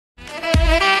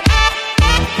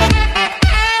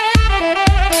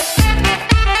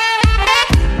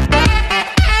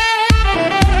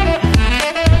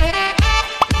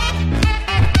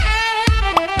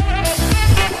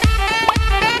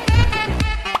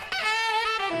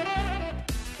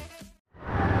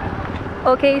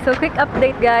Okay, so quick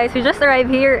update guys. We just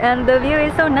arrived here and the view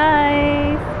is so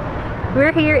nice.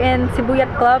 We're here in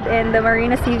Sibuyat Club in the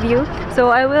Marina Sea View. So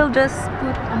I will just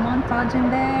put a montage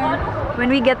in there when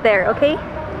we get there, okay?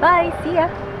 Bye! See ya!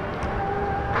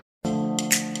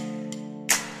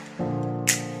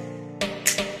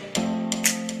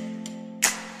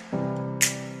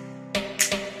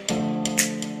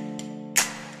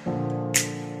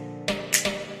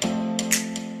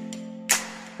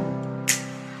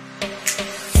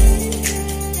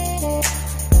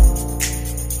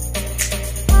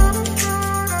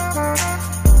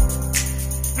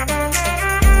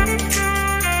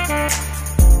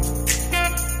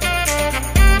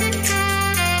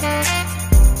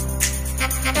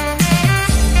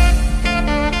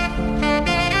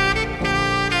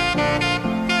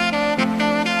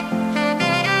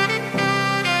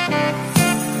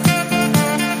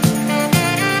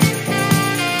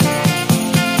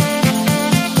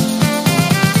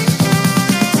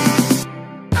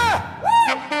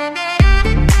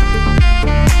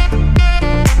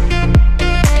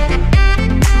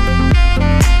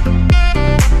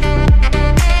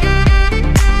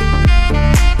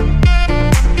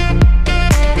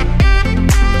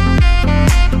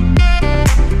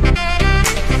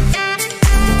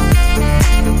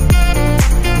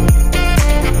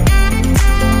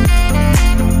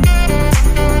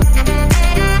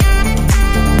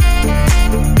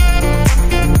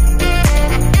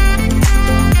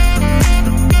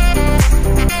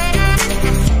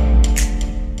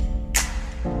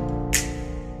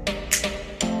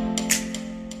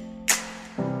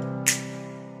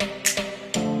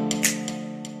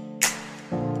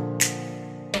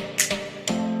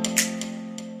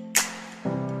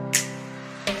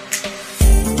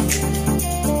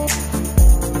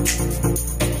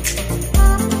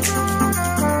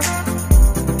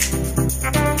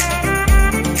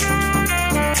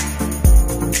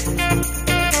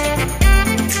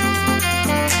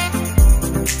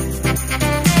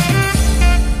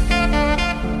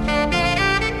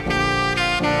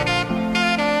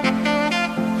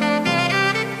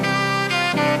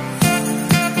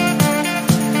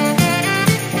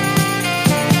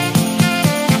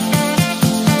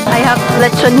 I have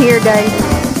lechon here,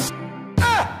 guys.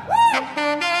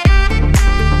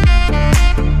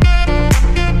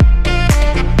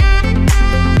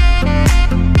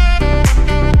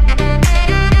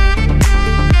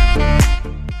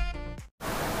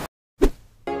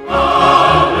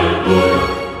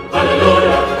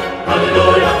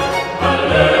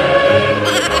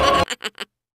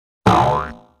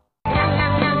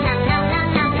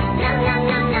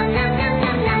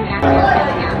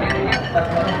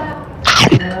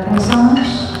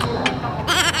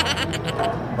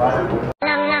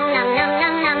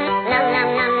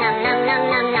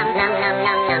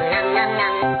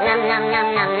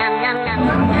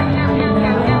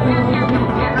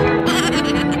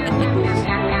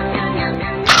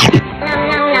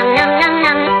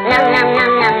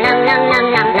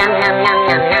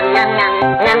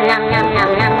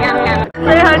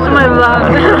 Say hi to my vlog.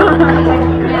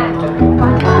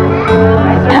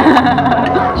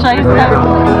 Shy na.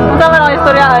 Unsa man ang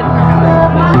istoryaan?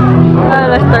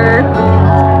 Lester.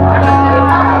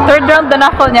 Third round na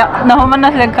ako niya. Nahuman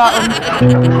na sila kaon.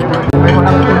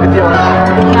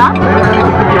 Ha?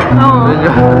 Oo.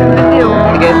 Video.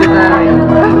 Edit na.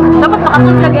 Dapat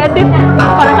makasunod nag-edit.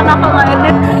 Para ka na ako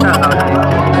nga-edit.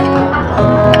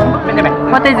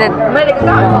 What is it?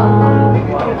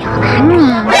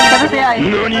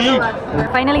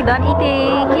 Finally done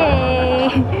eating!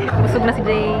 Yay! Busog na si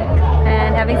Jay.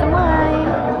 And having some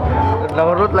wine.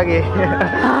 Laurot lagi.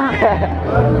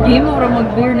 Game mo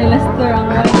mag-beer ni Lester ang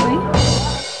wine.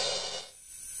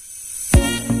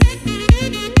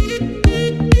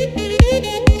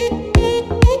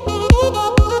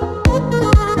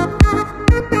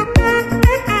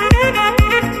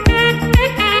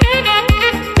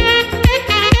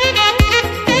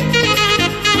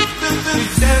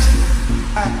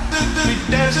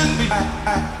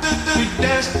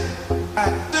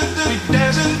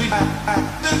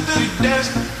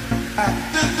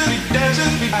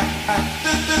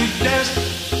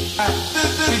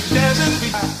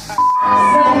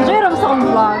 Enjoy ram sa akong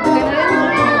vlog.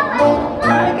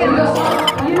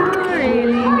 You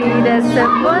really need a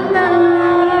sabona.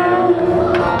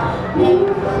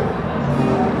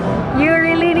 You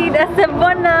really need a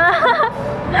sabona.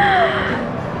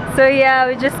 So yeah,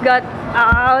 we just got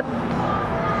out.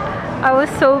 I was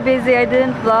so busy I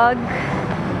didn't vlog.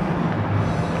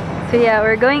 So yeah,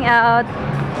 we're going out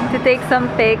to take some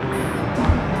pics.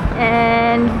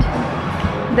 And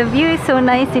the view is so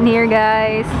nice in here,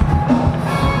 guys.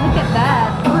 Look at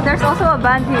that. Oh, there's also a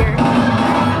band here.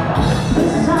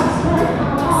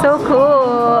 So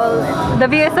cool. The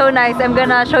view is so nice. I'm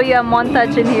gonna show you a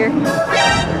montage in here.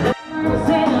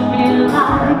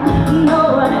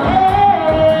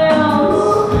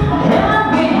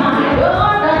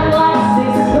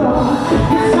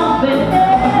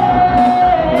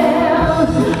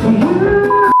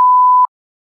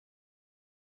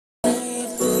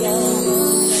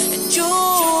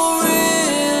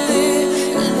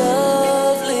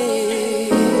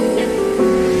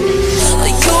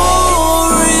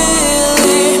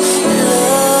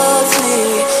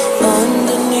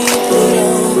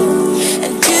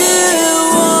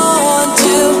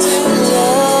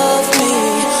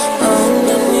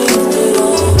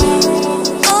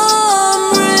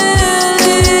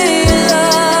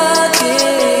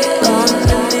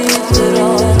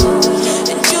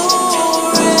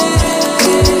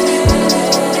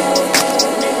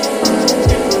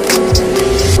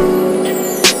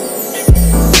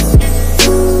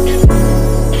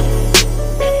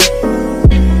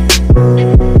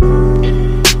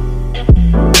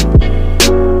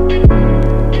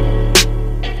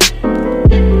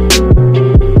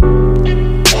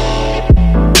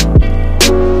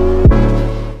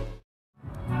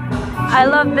 I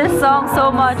love this song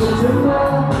so much.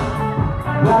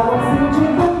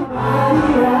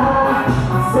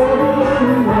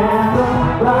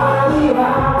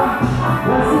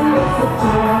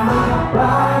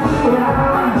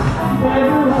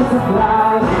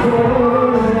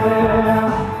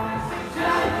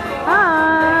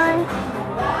 Hi!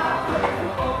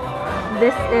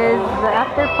 This is the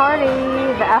after party,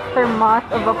 the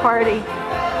aftermath of a party.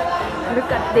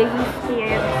 Look at these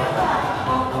kids.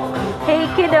 Hey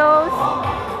kiddos!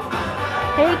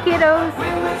 Hey kiddos!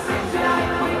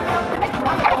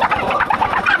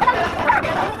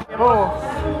 Oo.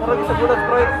 Murag isa bulat,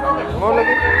 Sprite. Mo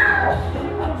lagi.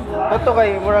 Ito kay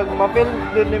murag mapil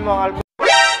din ni mga album.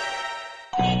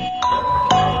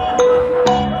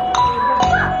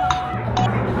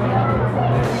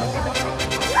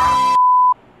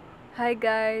 Hi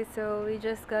guys, so we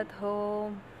just got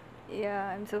home.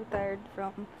 Yeah, I'm so tired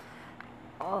from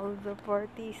all the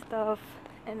party stuff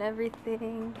and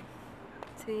everything.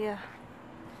 So yeah,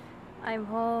 I'm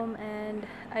home and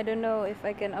I don't know if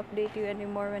I can update you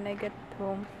anymore when I get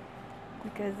home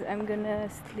because I'm gonna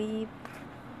sleep,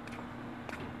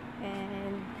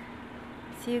 and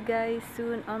see you guys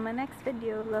soon on my next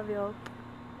video. Love y'all.